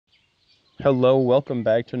Hello, welcome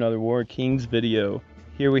back to another War Kings video.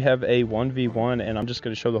 Here we have a 1v1 and I'm just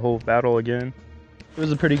going to show the whole battle again. It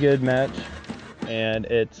was a pretty good match and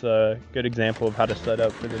it's a good example of how to set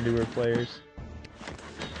up for the newer players.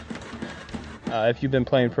 If you've been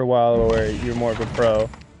playing for a while or you're more of a pro,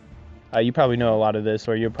 you probably know a lot of this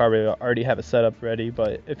or you probably already have a setup ready,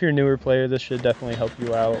 but if you're a newer player, this should definitely help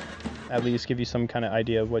you out, at least give you some kind of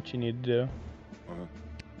idea of what you need to do.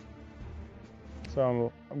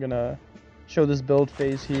 So I'm going to show this build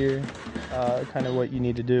phase here, kind of what you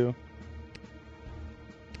need to do.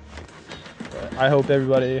 But I hope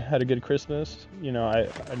everybody had a good Christmas. You know,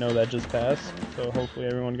 I know that just passed, so hopefully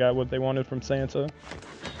everyone got what they wanted from Santa.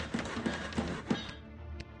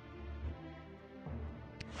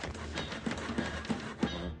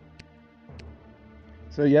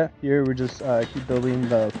 So yeah, here we're just keep building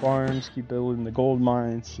the farms, keep building the gold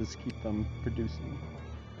mines, just keep them producing.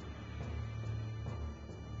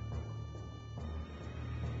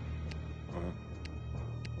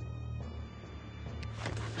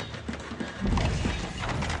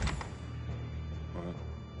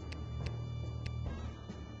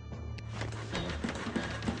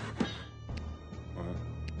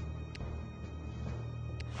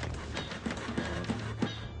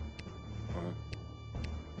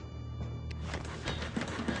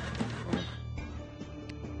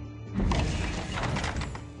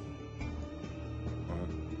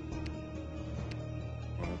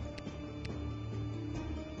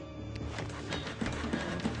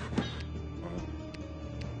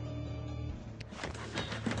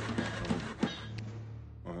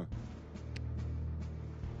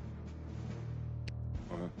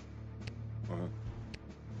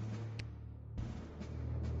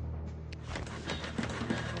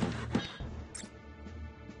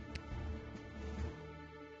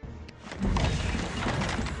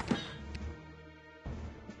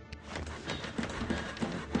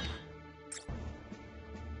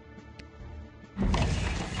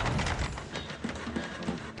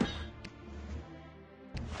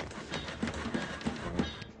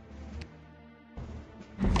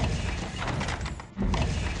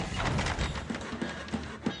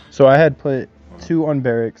 So I had put 2 on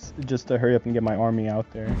barracks just to hurry up and get my army out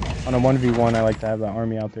there. On a 1v1, I like to have that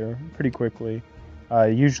army out there pretty quickly.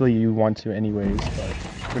 Usually you want to anyways, but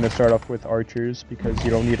we're going to start off with archers because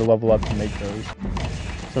you don't need to level up to make those.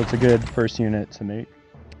 So it's a good first unit to make.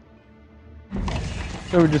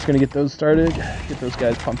 So we're just going to get those started, get those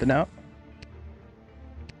guys pumping out.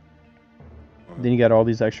 Then you got all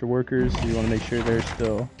these extra workers, so you want to make sure they're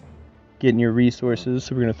still getting your resources.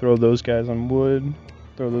 So we're going to throw those guys on wood.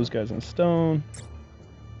 Throw those guys on stone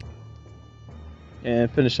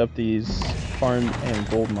and finish up these farm and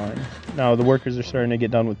gold mines. Now the workers are starting to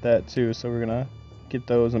get done with that too, so we're gonna get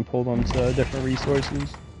those and pull them to different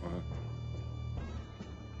resources.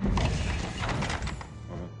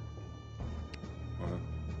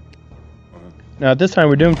 Now at this time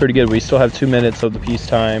we're doing pretty good. We still have 2 minutes of the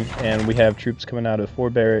peacetime and we have troops coming out of 4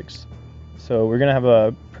 barracks, so we're gonna have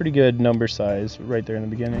a pretty good number size right there in the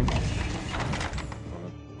beginning.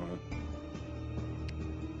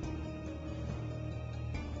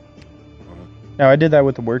 Now I did that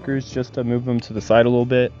with the workers just to move them to the side a little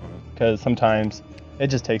bit, because sometimes it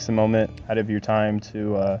just takes a moment out of your time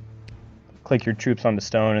to click your troops on the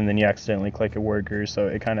stone and then you accidentally click a worker, so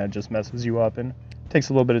it kind of just messes you up and takes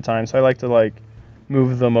a little bit of time. So I like to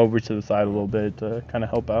move them over to the side a little bit to kind of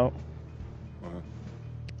help out.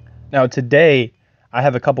 Now today I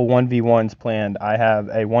have a couple 1v1s planned. I have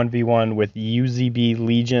a 1v1 with UZB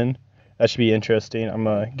Legion. That should be interesting. I'm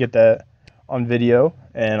gonna get that on video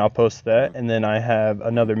and I'll post that, and then I have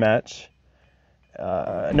another match,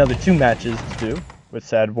 another 2 matches to do with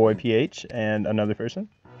Sad Boy PH and another person.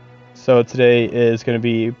 So today is going to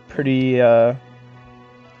be pretty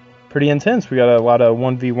intense. We got a lot of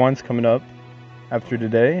 1v1s coming up after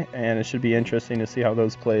today, and it should be interesting to see how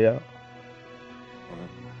those play out.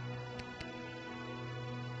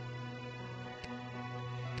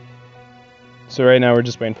 So right now we're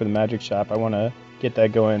just waiting for the magic shop. I want to get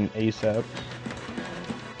that going ASAP.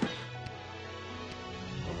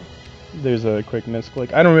 There's a quick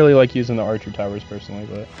misclick. I don't really like using the archer towers personally,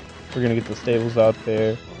 but we're gonna get the stables out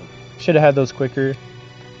there. Should have had those quicker.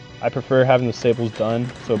 I prefer having the stables done,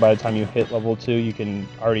 so by the time you hit level 2 you can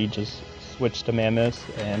already just switch to mammoths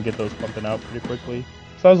and get those pumping out pretty quickly.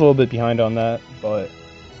 So I was a little bit behind on that, but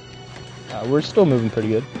we're still moving pretty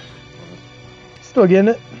good. Still getting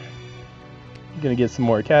it. Gonna get some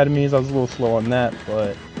more academies. I was a little slow on that,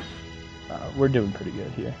 but we're doing pretty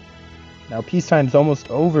good here. Now peacetime's almost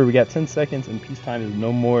over. We got 10 seconds and peacetime is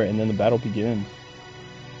no more, and then the battle begins.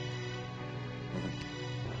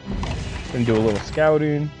 Gonna do a little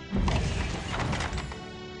scouting.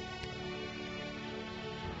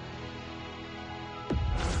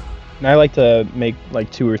 And I like to make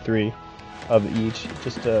like 2 or 3 of each,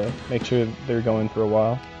 just to make sure they're going for a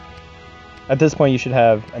while. At this point, you should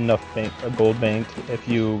have enough gold banked. If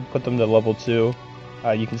you put them to level 2,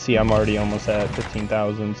 you can see I'm already almost at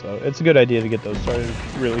 15,000, so it's a good idea to get those started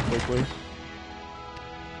really quickly.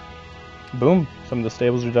 Boom, some of the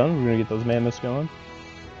stables are done. We're gonna get those mammoths going.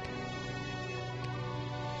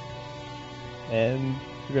 And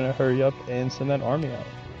we're gonna hurry up and send that army out.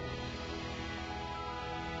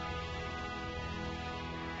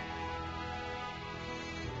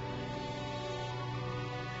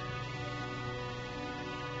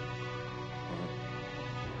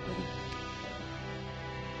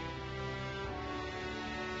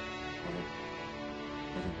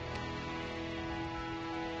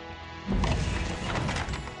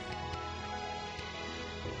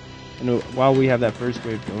 And while we have that first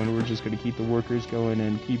wave going, we're just going to keep the workers going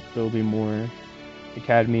and keep building more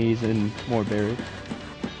academies and more barracks.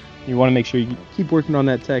 You want to make sure you keep working on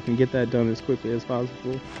that tech and get that done as quickly as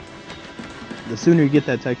possible. The sooner you get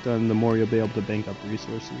that tech done, the more you'll be able to bank up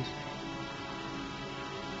resources.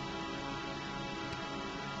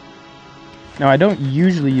 Now, I don't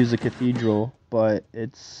usually use a cathedral, but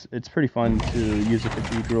it's pretty fun to use a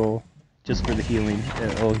cathedral just for the healing.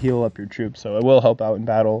 It'll heal up your troops, so it will help out in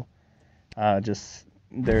battle. Just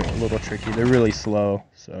they're a little tricky. They're really slow,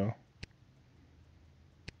 so.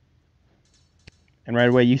 And right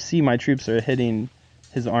away, you see my troops are hitting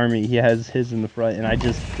his army. He has his in the front, and I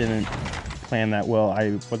just didn't plan that well.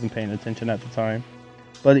 I wasn't paying attention at the time.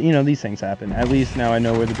 But, you know, these things happen. At least now I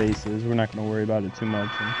know where the base is. We're not going to worry about it too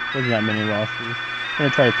much. And wasn't that many losses. I'm going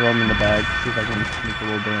to try to throw them in the bag, see if I can sneak a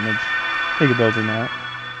little damage. Take a build or not.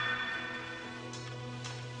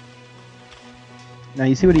 Now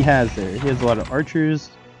you see what he has there. He has a lot of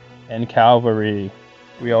archers and cavalry.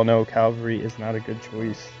 We all know cavalry is not a good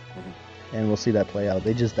choice. And we'll see that play out.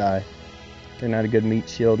 They just die. They're not a good meat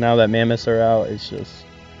shield. Now that mammoths are out, it's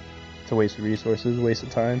a waste of resources, a waste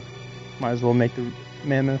of time. Might as well make the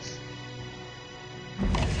mammoths.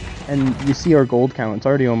 And you see our gold count. It's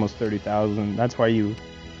already almost 30,000. That's why you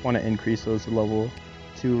want to increase those to level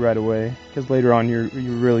 2 right away. Because later on you're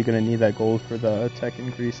really going to need that gold for the tech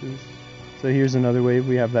increases. So here's another wave,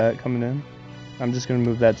 we have that coming in. I'm just going to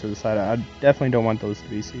move that to the side. I definitely don't want those to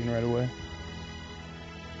be seen right away.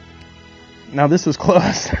 Now this was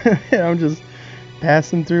close. I'm just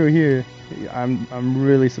passing through here. I'm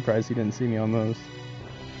really surprised he didn't see me on those.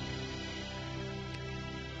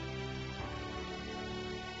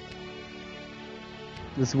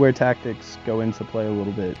 This is where tactics go into play a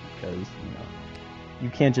little bit, because you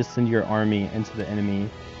can't just send your army into the enemy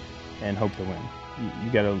and hope to win.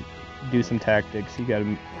 You gotta do some tactics, you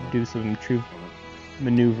gotta do some troop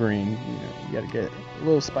maneuvering, you gotta get a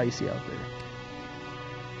little spicy out there.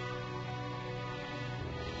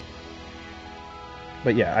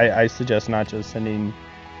 But yeah, I suggest not just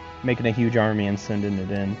making a huge army and sending it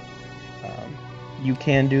in. You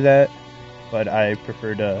can do that, but I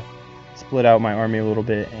prefer to split out my army a little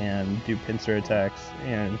bit and do pincer attacks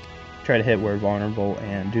and try to hit where vulnerable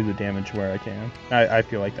and do the damage where I can. I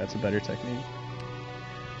feel like that's a better technique.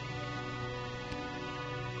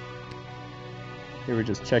 Here we're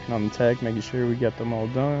just checking on the tech, making sure we get them all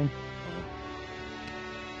done.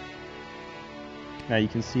 Now you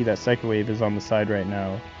can see that second wave is on the side right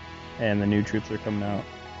now, and the new troops are coming out.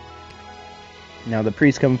 Now the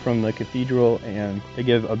priests come from the cathedral, and they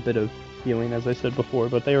give a bit of healing, as I said before,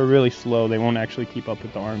 but they are really slow. They won't actually keep up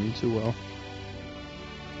with the army too well.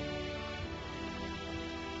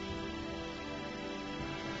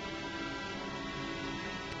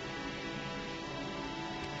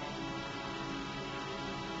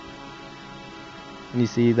 And you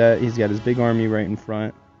see that he's got his big army right in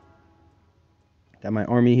front. Got my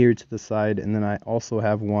army here to the side, and then I also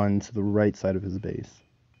have one to the right side of his base.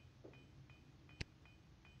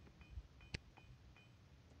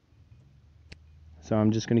 So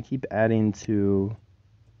I'm just going to keep adding to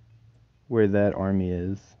where that army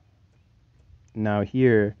is. Now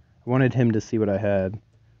here, I wanted him to see what I had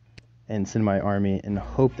and send my army and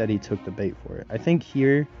hope that he took the bait for it. I think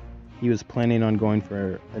here he was planning on going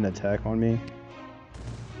for an attack on me,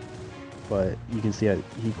 but you can see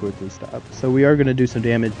he quickly stopped. So we are going to do some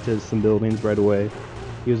damage to some buildings right away.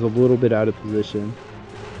 He was a little bit out of position.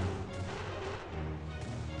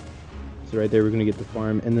 So right there we're going to get the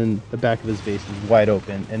farm, and then the back of his base is wide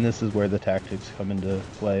open, and this is where the tactics come into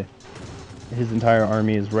play. His entire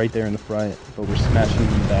army is right there in the front, but we're smashing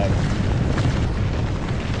him in the back.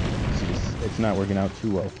 It's not working out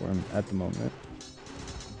too well for him at the moment.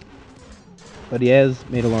 But he has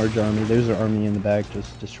made a large army. There's an army in the back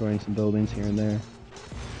just destroying some buildings here and there.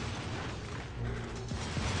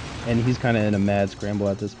 And he's kind of in a mad scramble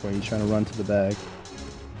at this point. He's trying to run to the back.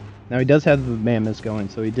 Now he does have the mammoths going,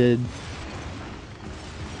 so he did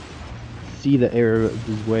see the error of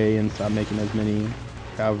his way and stop making as many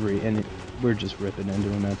cavalry. And we're just ripping into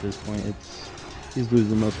him at this point. He's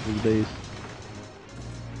losing most of his base.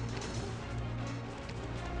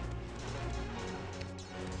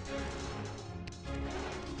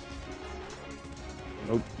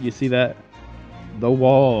 Oh, you see that? The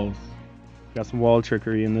walls. Got some wall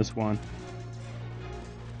trickery in this one.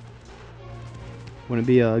 Wouldn't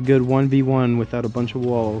be a good 1v1 without a bunch of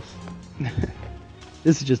walls.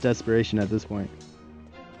 This is just desperation at this point.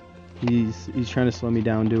 He's trying to slow me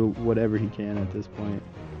down, do whatever he can at this point.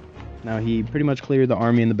 Now he pretty much cleared the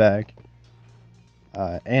army in the back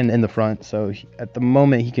and in the front, so at the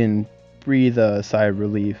moment he can breathe a sigh of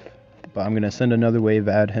relief. But I'm gonna send another wave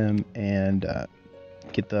at him and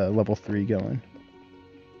get the level 3 going.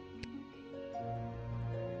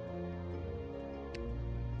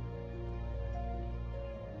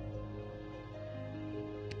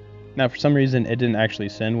 Now for some reason it didn't actually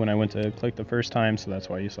send when I went to click the first time, so that's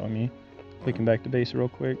why you saw me clicking back to base real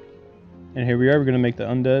quick. And here we are, we're going to make the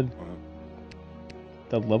undead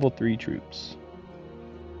the level 3 troops.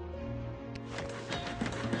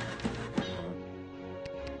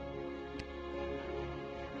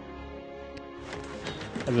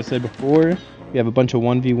 As I said before, we have a bunch of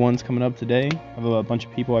 1v1s coming up today. I have a bunch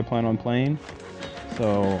of people I plan on playing,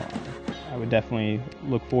 so I would definitely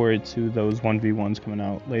look forward to those 1v1s coming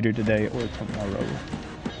out later today or tomorrow,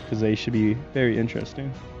 because they should be very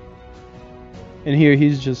interesting. And here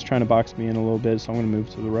he's just trying to box me in a little bit, so I'm going to move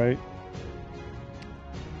to the right.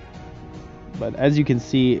 But as you can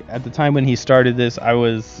see, at the time when he started this, I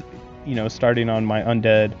was, starting on my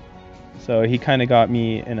undead. So he kind of got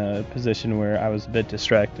me in a position where I was a bit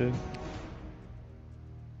distracted.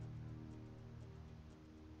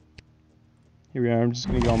 Here we are, I'm just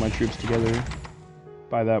going to get all my troops together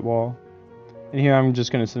by that wall. And here I'm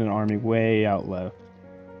just going to send an army way out left.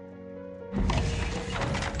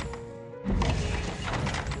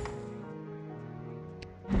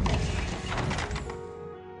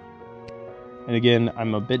 And again,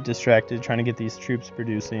 I'm a bit distracted trying to get these troops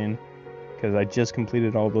producing because I just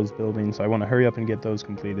completed all those buildings, so I want to hurry up and get those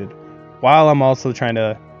completed while I'm also trying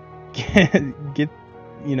to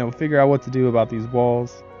figure out what to do about these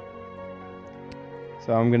walls.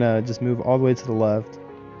 So I'm gonna just move all the way to the left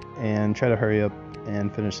and try to hurry up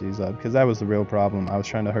and finish these up, because that was the real problem. I was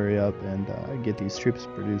trying to hurry up and get these troops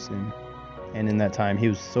producing, and in that time he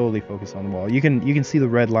was solely focused on the wall. You can see the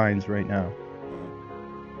red lines right now.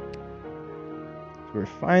 So we're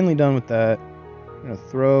finally done with that. I'm gonna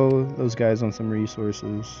throw those guys on some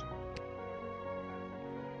resources.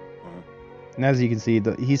 And as you can see,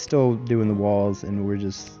 he's still doing the walls, and we're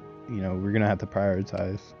just, we're gonna have to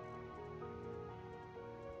prioritize.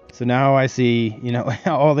 So now I see,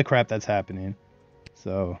 all the crap that's happening.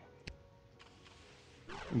 So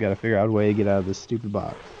we gotta figure out a way to get out of this stupid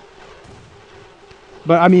box.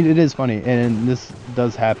 But I mean, it is funny, and this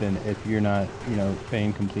does happen if you're not,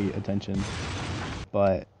 paying complete attention.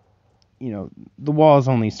 But the walls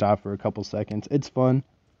only stop for a couple seconds. It's fun,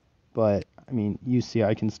 but I mean, you see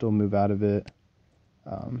I can still move out of it.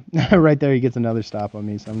 Right there he gets another stop on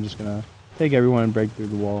me, so I'm just gonna take everyone and break through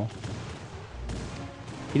the wall.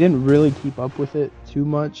 He didn't really keep up with it too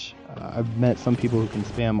much. I've met some people who can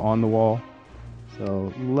spam on the wall,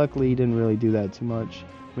 so luckily he didn't really do that too much.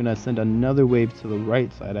 I'm gonna send another wave to the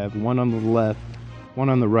right side. I have one on the left, one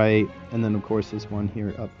on the right, and then of course this one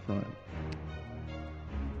here up front.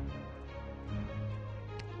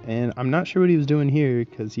 And I'm not sure what he was doing here,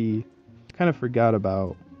 because he kind of forgot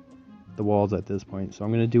about the walls at this point. So I'm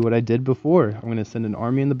going to do what I did before. I'm going to send an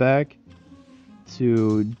army in the back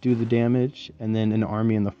to do the damage, and then an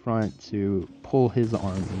army in the front to pull his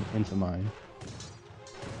army into mine.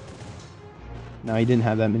 Now he didn't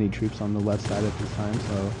have that many troops on the left side at this time,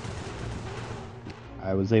 so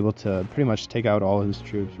I was able to pretty much take out all his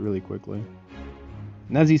troops really quickly.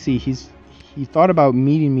 And as you see, he thought about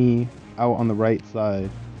meeting me out on the right side,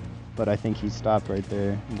 but I think he stopped right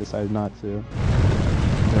there and decided not to.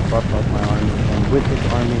 I'm gonna buff up my army, and with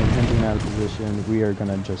this army and him being out of position, we are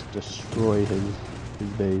gonna just destroy his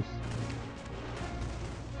base.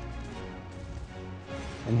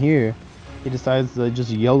 And here, he decides to just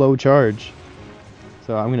YOLO charge.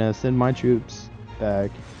 So I'm gonna send my troops back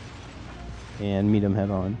and meet him head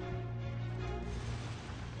on.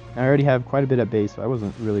 I already have quite a bit at base, so I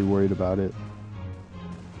wasn't really worried about it.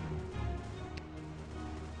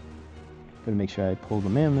 Gonna make sure I pull the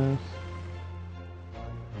mammoths.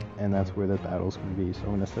 and that's where the battle's going to be. So I'm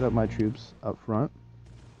going to set up my troops up front.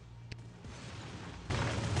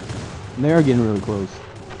 And they are getting really close,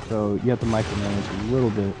 so you have to micromanage a little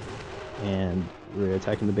bit, and we're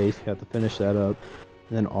attacking the base. You have to finish that up,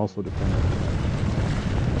 and then also defend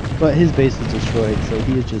it. But his base is destroyed, so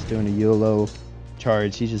he is just doing a YOLO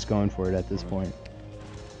charge. He's just going for it at this point.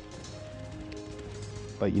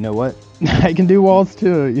 But you know what? I can do walls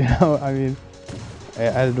too, you know? I mean, I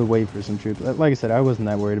had to wait for some troops. Like I said, I wasn't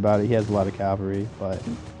that worried about it. He has a lot of cavalry, but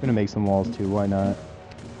I'm going to make some walls too. Why not?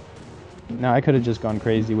 Now, I could have just gone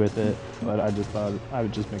crazy with it, but I just thought I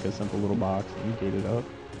would just make a simple little box and gate it up.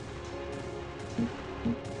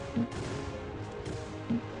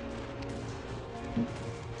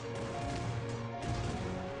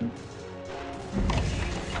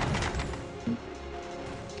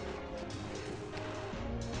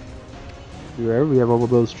 There, we have all of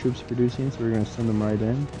those troops producing, so we're going to send them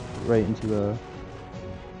right into the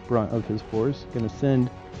brunt of his force. Going to send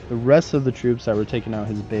the rest of the troops that were taking out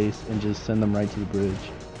his base and just send them right to the bridge.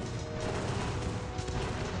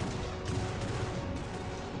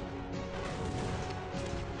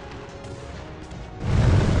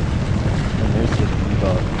 And there's the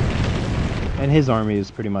debuff. And his army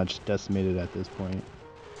is pretty much decimated at this point.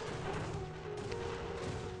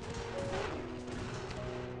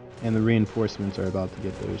 And the reinforcements are about to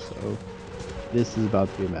get there, so this is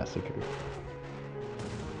about to be a massacre.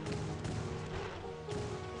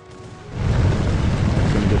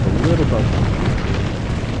 Get a little buff,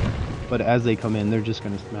 but as they come in, they're just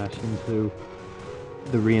going to smash into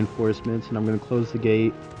the reinforcements, and I'm going to close the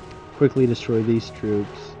gate, quickly destroy these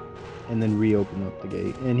troops, and then reopen up the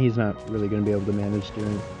gate. And he's not really going to be able to manage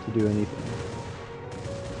to do anything.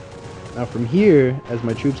 Now from here, as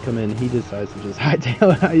my troops come in, he decides to just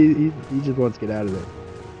hightail it. He just wants to get out of there,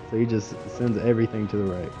 so he just sends everything to the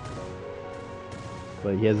right.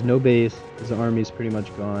 But he has no base. His army's pretty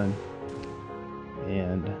much gone.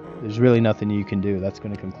 And there's really nothing you can do. That's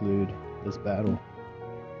going to conclude this battle.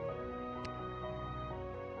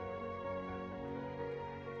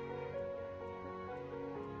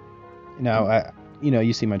 Now,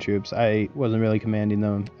 you see my troops. I wasn't really commanding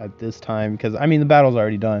them at this time because, I mean, the battle's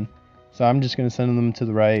already done. So I'm just going to send them to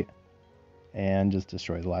the right and just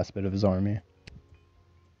destroy the last bit of his army.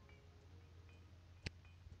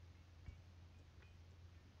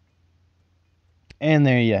 And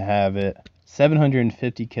there you have it.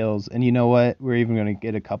 750 kills, and you know what? We're even going to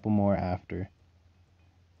get a couple more after.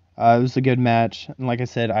 It was a good match, and like I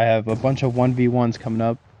said, I have a bunch of 1v1s coming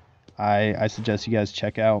up. I suggest you guys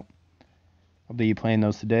check out. I'll be playing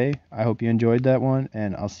those today. I hope you enjoyed that one,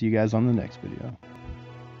 and I'll see you guys on the next video.